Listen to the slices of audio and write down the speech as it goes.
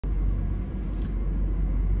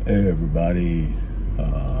Hey everybody,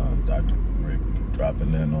 Dr. Rick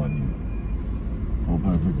dropping in on you. Hope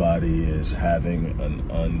everybody is having an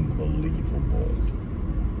unbelievable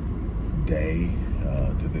day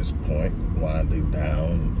to this point, winding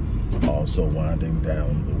down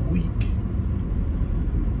the week.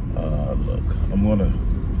 Look, I'm gonna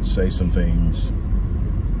say some things.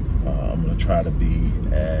 I'm gonna try to be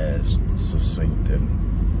as succinct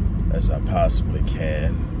as I possibly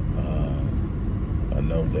can. I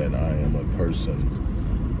know that I am a person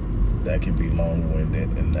that can be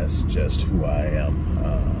long-winded, and that's just who I am.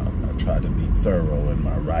 I try to be thorough in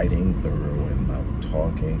my writing, thorough in my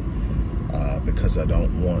talking, because I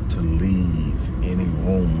don't want to leave any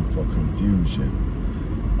room for confusion.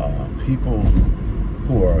 People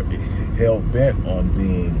who are hell-bent on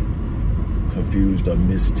being confused or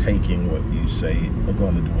mistaking what you say are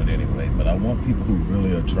going to do it anyway. But I want people who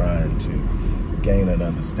really are trying to gain an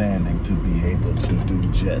understanding to be able to do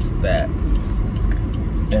just that.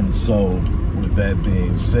 And so with that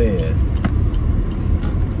being said,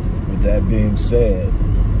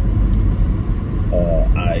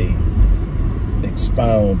 I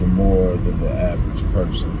expound more than the average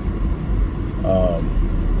person.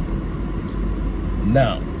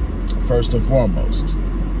 Now, first and foremost,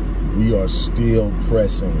 we are still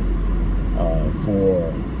pressing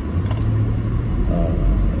for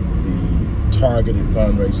the targeted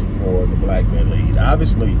fundraising for the Black Men Lead.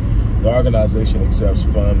 Obviously, the organization accepts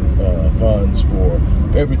funds for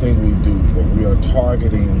everything we do, but we are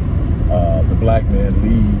targeting the Black Men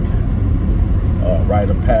Lead rite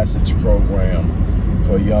of passage program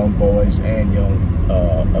for young boys and young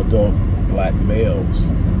adult black males,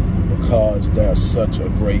 because there's such a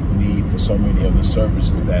great need for so many of the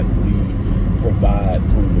services that we provide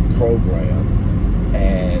through the program,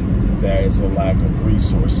 and there is a lack of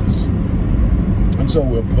resources. And so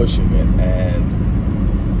we're pushing it, and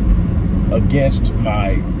against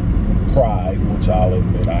my pride, which I'll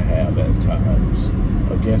admit I have at times,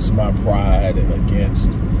 against my pride and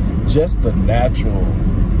against just the natural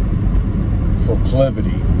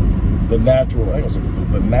proclivity, the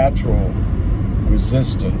natural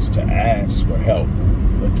resistance to ask for help,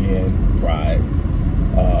 again, pride.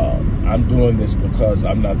 I'm doing this because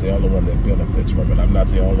I'm not the only one that benefits from it. I'm not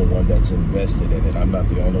the only one that's invested in it. I'm not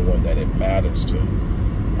the only one that it matters to.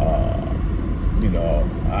 You know,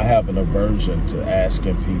 I have an aversion to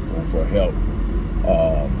asking people for help,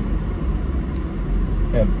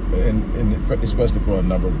 and especially for a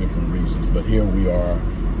number of different reasons. But here we are,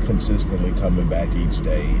 consistently coming back each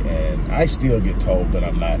day, and I still get told that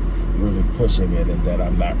I'm not really pushing it, and that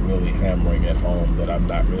I'm not really hammering it home, that I'm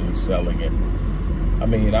not really selling it. I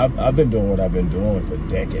mean, I've been doing what I've been doing for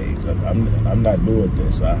decades. I'm not new at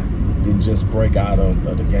this. I didn't just break out of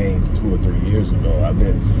the game 2 or 3 years ago.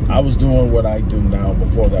 I was doing what I do now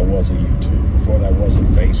before there was a YouTube, before there was a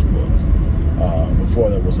Facebook, before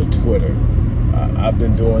there was a Twitter. I've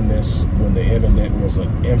been doing this when the internet was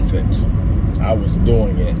an infant. I was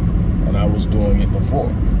doing it, and I was doing it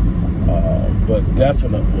before. But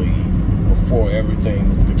definitely before everything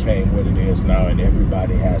became what it is now and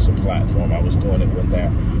everybody has a platform. I was doing it when there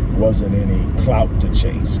wasn't any clout to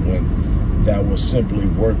chase, when there was simply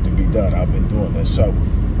work to be done. I've been doing this. So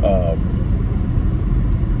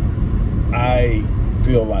I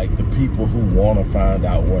feel like the people who want to find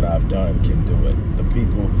out what I've done can do it. The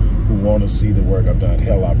people who want to see the work I've done.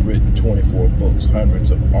 Hell, I've written 24 books,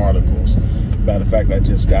 hundreds of articles. Matter of fact, I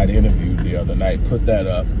just got interviewed the other night, put that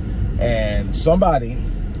up, and somebody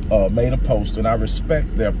made a post, and I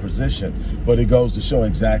respect their position, but it goes to show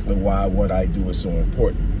exactly why what I do is so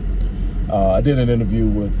important. I did an interview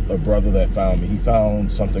with a brother that found me. He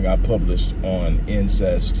found something I published on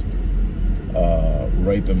incest,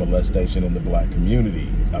 rape and molestation in the black community.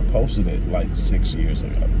 I posted it like 6 years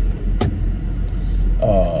ago.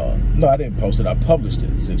 No, I didn't post it. I published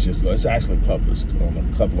it 6 years ago. It's actually published on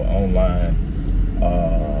a couple of online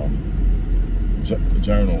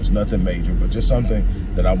journals, nothing major, but just something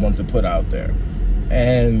that I wanted to put out there.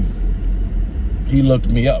 And he looked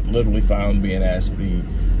me up, literally found me and asked me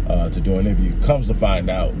to do an interview. Comes to find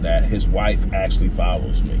out that his wife actually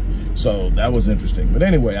follows me. So that was interesting. But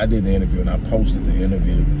anyway, I did the interview and I posted the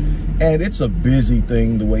interview. And it's a busy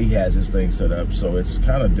thing, the way he has his thing set up. So it's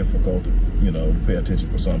kind of difficult to, to pay attention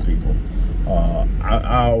for some people.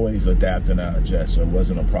 I always adapt and I adjust, so it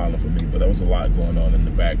wasn't a problem for me. But there was a lot going on in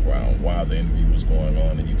the background while the interview was going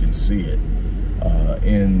on, and you can see it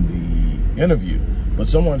in the interview. But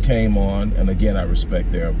someone came on, and again, I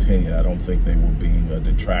respect their opinion. I don't think they were being a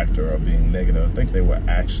detractor or being negative. I think they were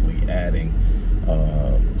actually adding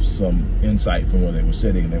some insight from where they were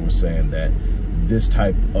sitting. They were saying that this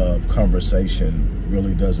type of conversation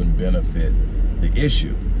really doesn't benefit the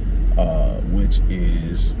issue, which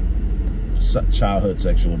is childhood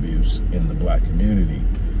sexual abuse in the Black community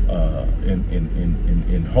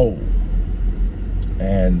in whole.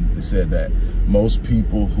 And they said that most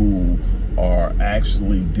people who are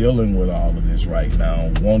actually dealing with all of this right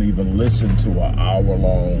now won't even listen to an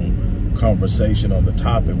hour-long conversation on the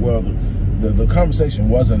topic. Well, the conversation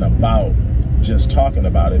wasn't about just talking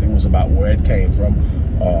about it. It was about where it came from,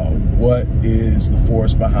 what is the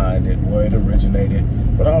force behind it, where it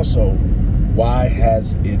originated, but also why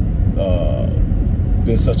has it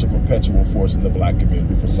been such a perpetual force in the Black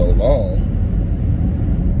community for so long.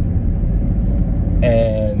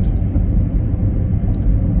 And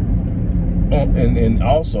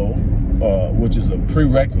also, which is a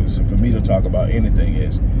prerequisite for me to talk about anything,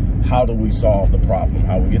 is how do we solve the problem,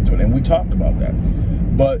 how we get to it. And we talked about that.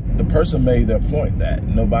 But the person made their point that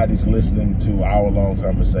nobody's listening to hour-long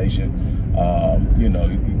conversation. You know,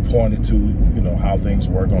 he pointed to, you know, how things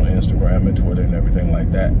work on Instagram and Twitter and everything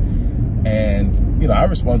like that. And, you know, I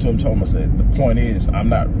responded to him, told him, I said, the point is, I'm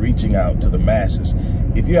not reaching out to the masses.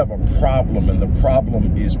 If you have a problem and the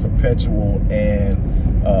problem is perpetual and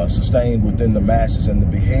sustained within the masses and the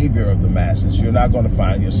behavior of the masses, you're not going to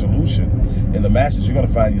find your solution in the masses. You're going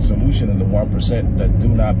to find your solution in the 1% that do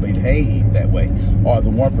not behave that way, or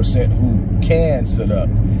the 1% who can sit up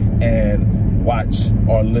and watch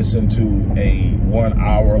or listen to a 1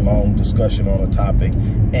 hour long discussion on a topic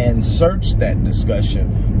and search that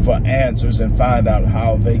discussion for answers and find out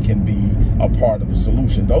how they can be a part of the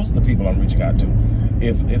solution. Those are the people I'm reaching out to.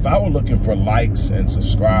 If I were looking for likes and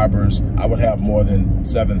subscribers, I would have more than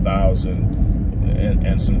 7,000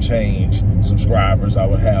 and some change subscribers. I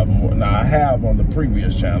would have more. Now, I have on the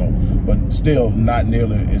previous channel, but still not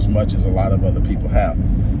nearly as much as a lot of other people have.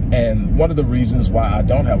 And one of the reasons why I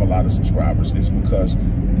don't have a lot of subscribers is because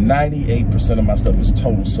 98% of my stuff is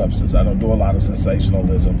total substance. I don't do a lot of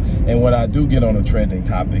sensationalism. And when I do get on a trending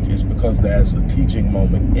topic, it's because there's a teaching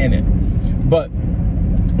moment in it. But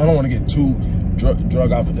I don't want to get too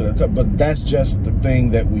drug off into that, but that's just the thing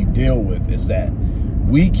that we deal with, is that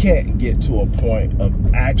we can't get to a point of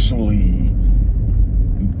actually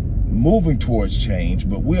moving towards change,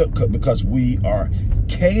 but because we are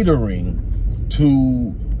catering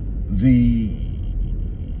to the,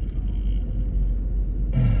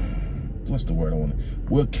 what's the word I want to,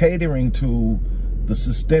 we're catering to the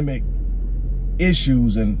systemic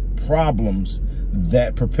issues and problems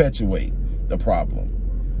that perpetuate the problem.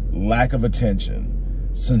 Lack of attention,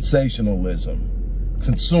 sensationalism,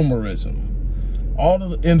 consumerism, all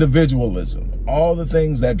of the individualism, all the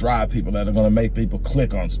things that drive people, that are going to make people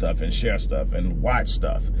click on stuff and share stuff and watch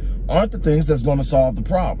stuff, aren't the things that's going to solve the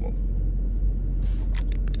problem.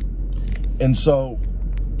 And so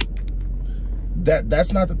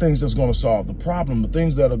that's not the things that's going to solve the problem. The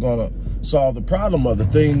things that are going to solve the problem are the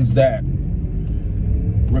things that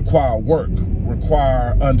require work,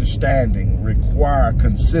 require understanding, require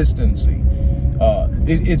consistency.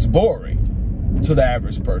 It's boring to the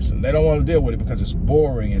average person. They don't want to deal with it because it's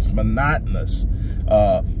boring, it's monotonous.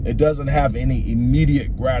 It doesn't have any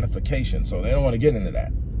immediate gratification, so they don't want to get into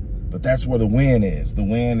that. But that's where the win is. The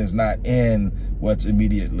win is not in what's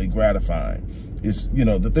immediately gratifying. It's, you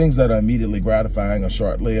know, the things that are immediately gratifying are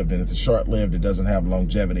short-lived, and if it's short-lived, it doesn't have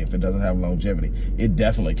longevity. If it doesn't have longevity, it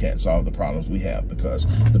definitely can't solve the problems we have, because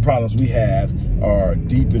the problems we have are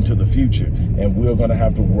deep into the future, and we're going to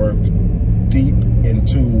have to work deep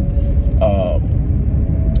into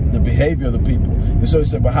the behavior of the people. And so he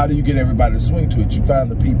said, well, how do you get everybody to swing to it? You find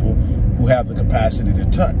the people who have the capacity to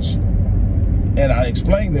touch. And I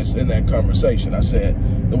explained this in that conversation. I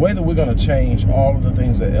said, the way that we're going to change all of the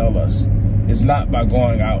things that ail us is not by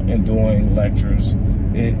going out and doing lectures.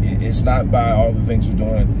 It's not by all the things we're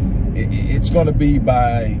doing. It's going to be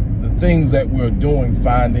by the things that we're doing,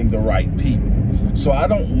 finding the right people. So I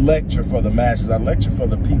don't lecture for the masses. I lecture for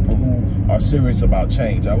the people who are serious about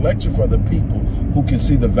change. I lecture for the people who can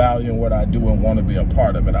see the value in what I do and want to be a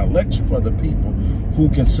part of it. I lecture for the people who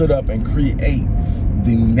can sit up and create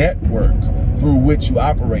the network through which you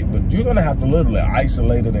operate. But you're going to have to literally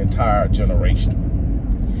isolate an entire generation.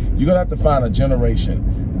 You're going to have to find a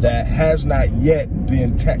generation that has not yet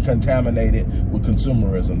been contaminated with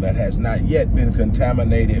consumerism, that has not yet been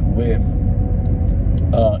contaminated with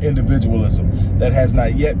individualism, that has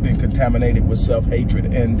not yet been contaminated with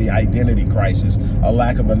self-hatred and the identity crisis, a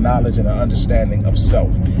lack of a knowledge and an understanding of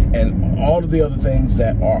self, and all of the other things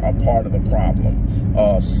that are a part of the problem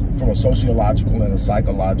from a sociological and a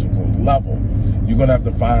psychological level. You're going to have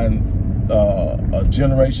to find a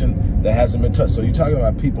generation that hasn't been touched. So you're talking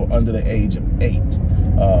about people under the age of 8.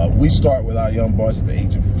 We start with our young boys at the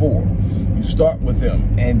age of 4. You start with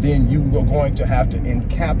them, and then you are going to have to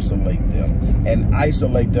encapsulate them and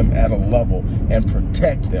isolate them at a level and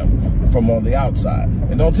protect them from on the outside.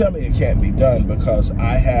 And don't tell me it can't be done, because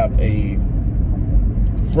I have a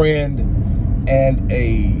friend and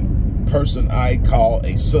a person I call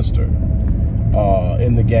a sister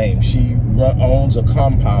in the game. She owns a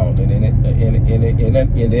compound in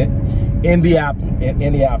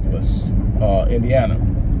Indianapolis, Indiana.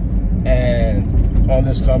 And on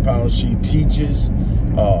this compound, she teaches,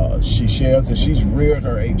 she shares, and she's reared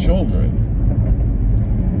her 8 children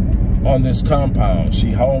on this compound. She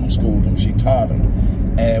homeschooled them, she taught them.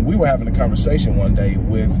 And we were having a conversation one day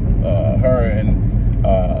with her and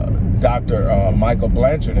Dr. Michael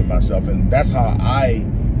Blanchard and myself, and that's how I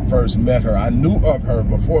first met her. I knew of her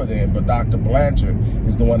before then, but Dr. Blanchard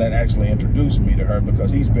is the one that actually introduced me to her, because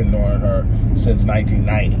he's been knowing her since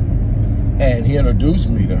 1990. And he introduced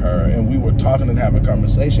me to her, and we were talking and having a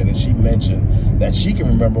conversation, and she mentioned that she can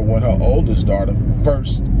remember when her oldest daughter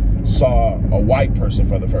first saw a white person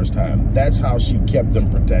for the first time. That's how she kept them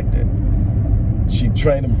protected. She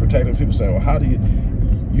trained them, protected them. People say, well, how do you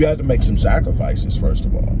had to make some sacrifices, first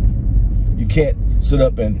of all. You can't sit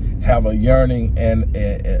up and have a yearning and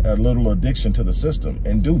a little addiction to the system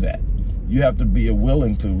and do that. You have to be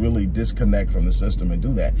willing to really disconnect from the system and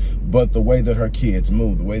do that. But the way that her kids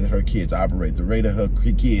move, the way that her kids operate, the way that her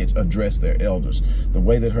kids address their elders, the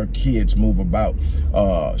way that her kids move about,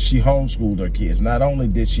 she homeschooled her kids. Not only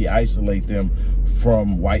did she isolate them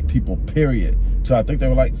from white people, period, so I think they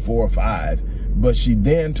were like 4 or 5, but she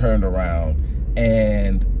then turned around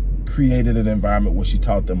and created an environment where she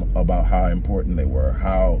taught them about how important they were,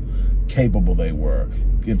 how capable they were.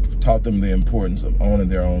 It taught them the importance of owning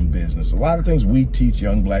their own business. A lot of things we teach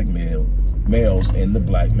young black males in the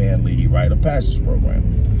Black Man Lead Rite of Passage program.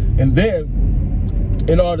 And then,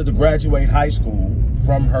 in order to graduate high school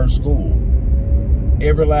from her school,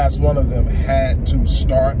 every last one of them had to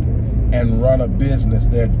start and run a business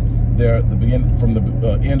from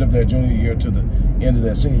the end of their junior year to the end of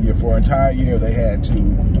their senior year. For an entire year, they had to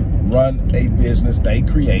run a business they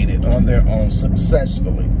created on their own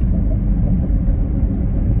successfully.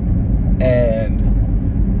 And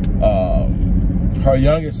her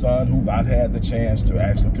youngest son, who I've had the chance to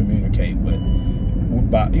actually communicate with,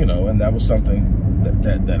 you know, and that was something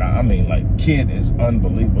that I mean, like, kid is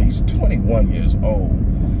unbelievable. He's 21 years old,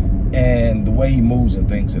 and the way he moves and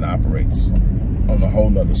thinks and operates on a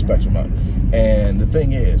whole nother spectrum. And the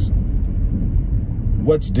thing is,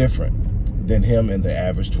 what's different than him and the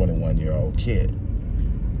average 21-year-old kid?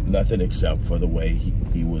 Nothing, except for the way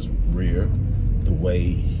he was reared, the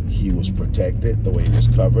way he was protected, the way he was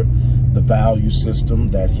covered, the value system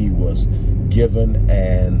that he was given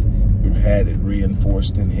and had it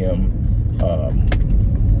reinforced in him.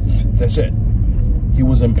 That's it. He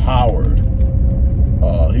was empowered.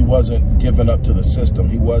 He wasn't given up to the system.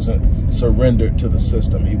 He wasn't surrendered to the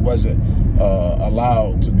system. He wasn't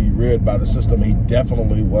allowed to be reared by the system. He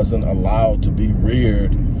definitely wasn't allowed to be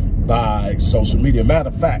reared by social media. Matter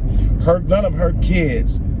of fact, none of her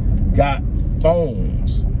kids got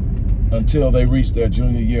phones until they reached their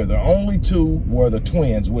junior year. The only 2 were the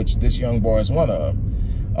twins, which this young boy is one of.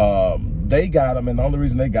 They got them, and the only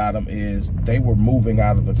reason they got them is they were moving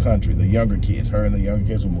out of the country. The younger kids, her and the younger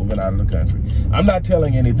kids, were moving out of the country. I'm not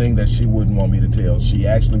telling anything that she wouldn't want me to tell. She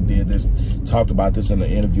actually did this, talked about this in an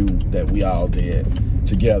interview that we all did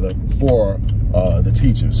together for the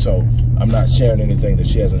teachers. So I'm not sharing anything that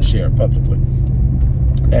she hasn't shared publicly.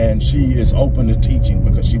 And she is open to teaching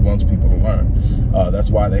because she wants people to learn. That's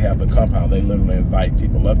why they have the compound. They literally invite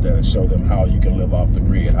people up there and show them how you can live off the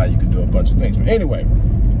grid, how you can do a bunch of things. But anyway,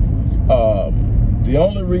 the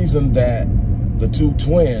only reason that the 2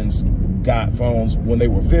 twins got phones when they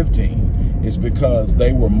were 15 is because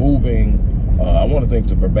they were moving, I want to think,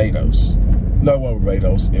 to Barbados. No, it wasn't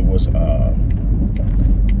Barbados. It was,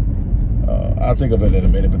 I'll think of it in a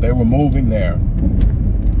minute, but they were moving there.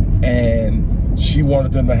 And she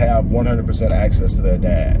wanted them to have 100% access to their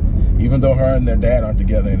dad. Even though her and their dad aren't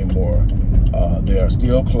together anymore, they are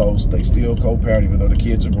still close. They still co-parent, even though the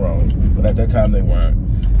kids are grown. But at that time, they weren't.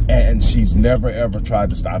 And she's never, ever tried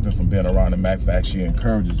to stop him from being around. And matter of fact, she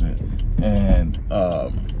encourages it. And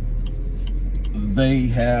they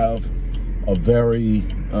have a very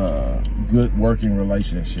good working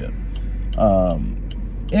relationship.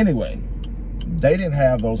 Anyway, they didn't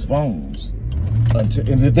have those phones until,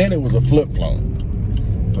 and then it was a flip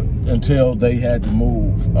phone, until they had to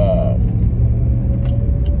move.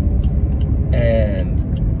 And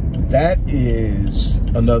that is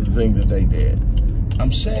another thing that they did.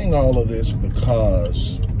 I'm saying all of this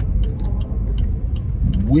because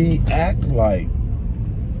we act like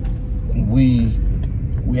we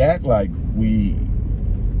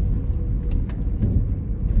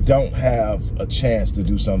don't have a chance to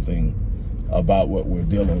do something about what we're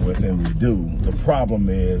dealing with, and we do. The problem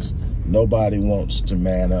is nobody wants to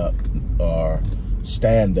man up or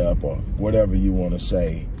stand up or whatever you want to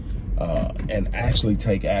say and actually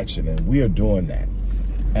take action, and we are doing that.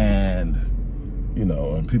 And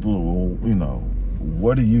and people will,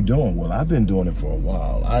 what are you doing? Well, I've been doing it for a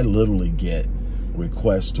while. I literally get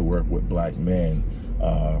requests to work with black men,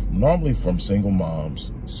 normally from single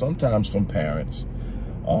moms, sometimes from parents,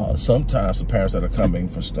 sometimes the parents that are coming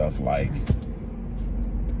for stuff like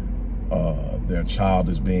their child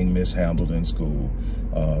is being mishandled in school.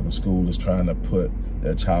 The school is trying to put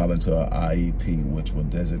their child into an IEP, which will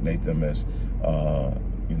designate them as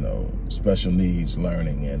special needs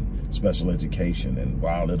learning and special education. And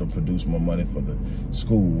while it'll produce more money for the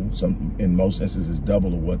school, in most instances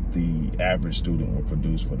double of what the average student will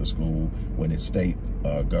produce for the school when it's state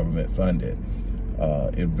government funded,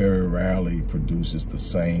 it very rarely produces the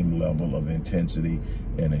same level of intensity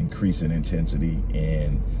and increase in intensity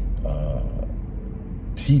in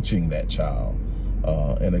teaching that child.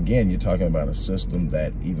 And again, you're talking about a system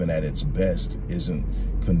that even at its best isn't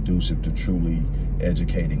conducive to truly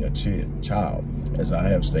educating a child. As I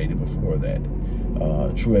have stated before, that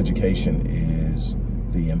true education is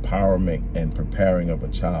the empowerment and preparing of a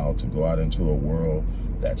child to go out into a world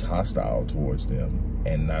that's hostile towards them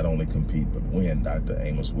and not only compete but win. Dr.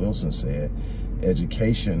 Amos Wilson said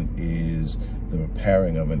education is the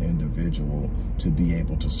preparing of an individual to be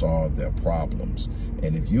able to solve their problems.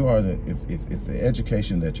 And if you are if the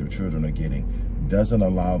education that your children are getting doesn't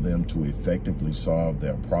allow them to effectively solve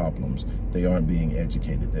their problems, they aren't being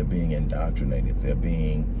educated. They're being indoctrinated. They're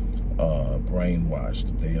being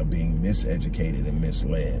brainwashed. They are being miseducated and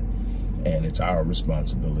misled. And it's our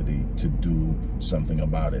responsibility to do something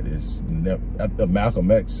about it.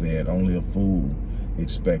 Malcolm X said, only a fool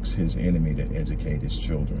expects his enemy to educate his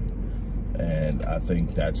children. And I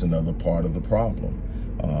think that's another part of the problem.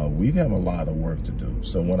 We have a lot of work to do.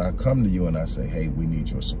 So when I come to you and I say, hey, we need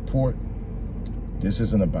your support, this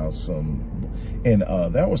isn't about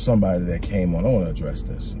there was somebody that came on, I want to address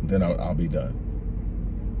this, then I'll be done.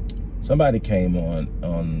 Somebody came on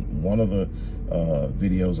one of the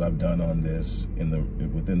videos I've done on this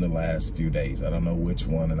within the last few days. I don't know which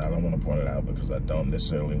one, and I don't want to point it out because I don't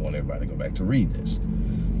necessarily want everybody to go back to read this.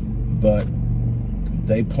 But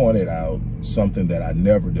they pointed out something that I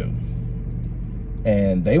never do.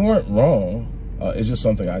 And they weren't wrong. It's just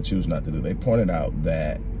something I choose not to do. They pointed out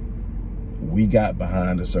that we got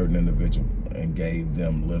behind a certain individual and gave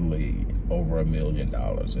them literally over $1 million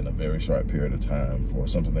in a very short period of time for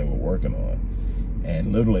something they were working on,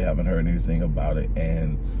 and literally haven't heard anything about it.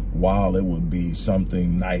 And while it would be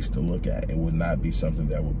something nice to look at, it would not be something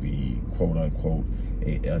that would be, quote unquote,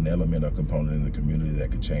 an element or component in the community that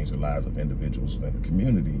could change the lives of individuals in the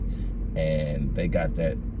community. And they got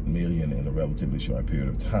that $1 million in a relatively short period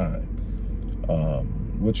of time.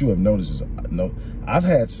 What you have noticed is, I've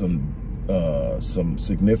had some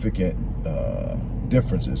significant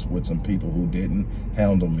differences with some people who didn't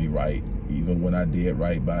handle me right, even when I did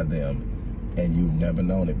right by them. And you've never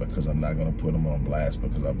known it, because I'm not going to put them on blast,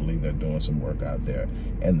 because I believe they're doing some work out there.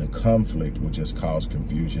 And the conflict would just cause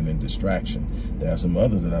confusion and distraction. There are some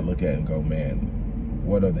others that I look at and go, man,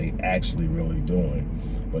 what are they actually really doing?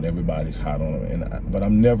 But everybody's hot on them. But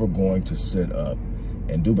I'm never going to sit up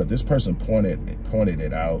and do. But this person pointed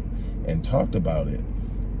it out and talked about it.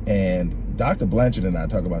 And Dr. Blanchard and I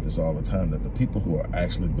talk about this all the time, that the people who are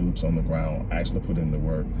actually boots on the ground, actually put in the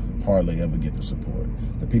work, hardly ever get the support.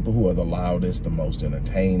 The people who are the loudest, the most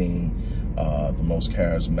entertaining, the most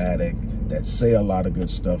charismatic, that say a lot of good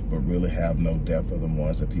stuff but really have no depth, are the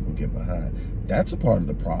ones that people get behind. That's a part of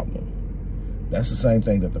the problem. That's the same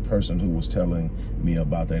thing that the person who was telling me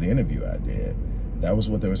about that interview I did, that was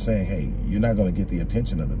what they were saying. Hey, you're not going to get the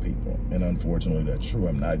attention of the people. And unfortunately, that's true.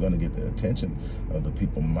 I'm not going to get the attention of the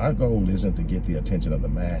people. My goal isn't to get the attention of the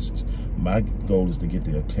masses. My goal is to get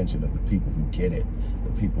the attention of the people who get it,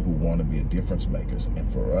 the people who want to be a difference makers.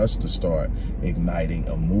 And for us to start igniting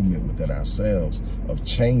a movement within ourselves of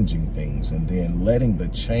changing things, and then letting the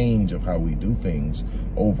change of how we do things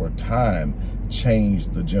over time change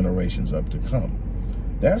the generations up to come.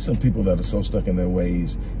 There are some people that are so stuck in their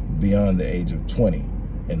ways beyond the age of 20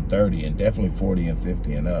 and 30 and definitely 40 and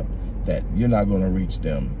 50 and up, that you're not going to reach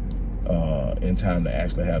them in time to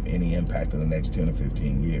actually have any impact in the next 10 or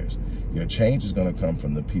 15 years. Your change is going to come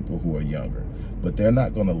from the people who are younger, but they're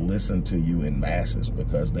not going to listen to you in masses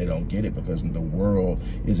because they don't get it, because the world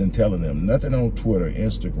isn't telling them. Nothing on Twitter,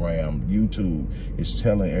 Instagram, YouTube is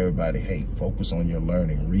telling everybody, hey, focus on your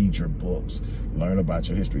learning, read your books, learn about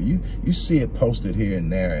your history. You see it posted here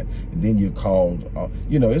and there, and then you're called,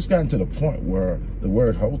 you know, it's gotten to the point where the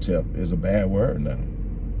word Hotep is a bad word now.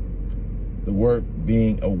 The word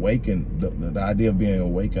being awakened, the idea of being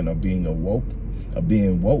awakened or being awoke, or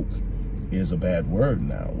being woke is a bad word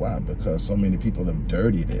now. Why? Because so many people have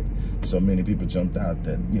dirtied it. So many people jumped out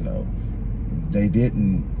that, you know, they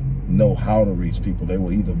didn't know how to reach people. They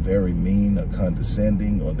were either very mean or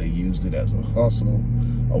condescending, or they used it as a hustle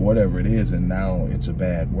or whatever it is, and now it's a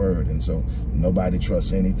bad word. And so nobody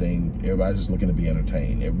trusts anything. Everybody's just looking to be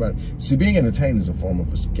entertained. See, being entertained is a form of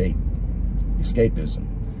escapism.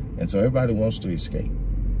 And so everybody wants to escape.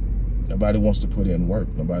 Nobody wants to put in work.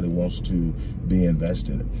 Nobody wants to be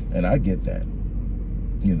invested. And I get that.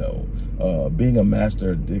 You know, being a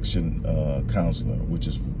master addiction counselor, which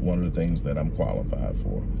is one of the things that I'm qualified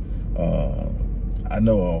for, I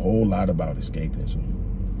know a whole lot about escapism.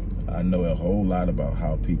 I know a whole lot about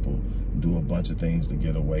how people do a bunch of things to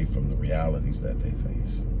get away from the realities that they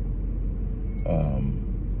face.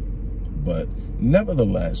 But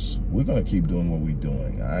nevertheless, we're going to keep doing what we're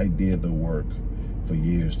doing. I did the work for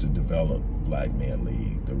years to develop Black Men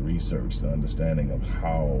League, the research, the understanding of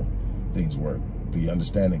how things work, the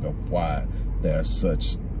understanding of why there's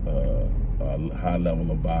such a high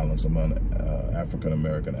level of violence among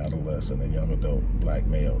African-American adolescent and young adult Black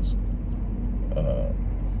males.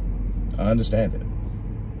 I understand it.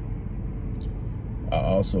 I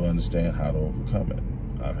also understand how to overcome it.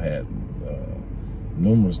 I've had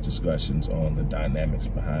numerous discussions on the dynamics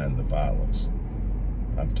behind the violence.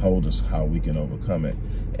 I've told us how we can overcome it,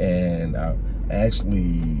 and I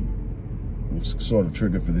actually was sort of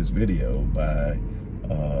triggered for this video by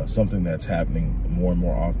something that's happening more and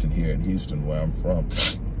more often here in Houston, where I'm from.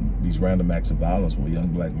 These random acts of violence where young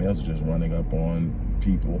Black males are just running up on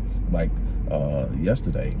people. Like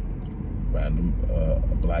yesterday, random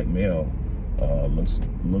Black male looks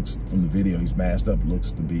from the video, he's masked up,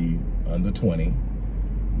 looks to be under 20,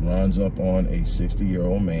 runs up on a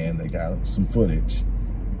 60-year-old man. They got some footage,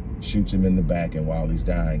 shoots him in the back, and while he's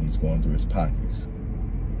dying, he's going through his pockets.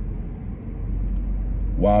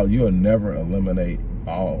 While you'll never eliminate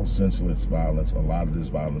all senseless violence, a lot of this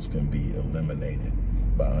violence can be eliminated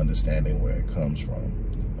by understanding where it comes from,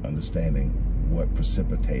 understanding what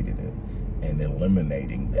precipitated it, and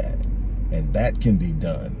eliminating that. And that can be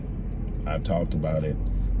done. I've talked about it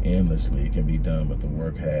endlessly. It can be done, but the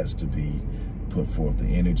work has to be put forth. The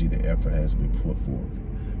energy, the effort has to be put forth.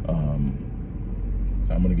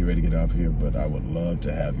 I'm going to get ready to get off here, but I would love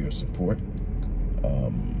to have your support.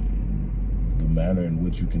 The manner in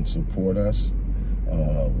which you can support us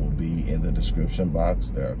will be in the description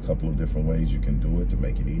box. There are a couple of different ways you can do it to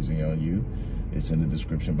make it easy on you. It's in the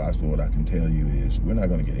description box, but what I can tell you is we're not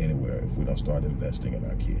going to get anywhere if we don't start investing in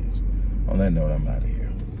our kids. On that note, I'm out of here.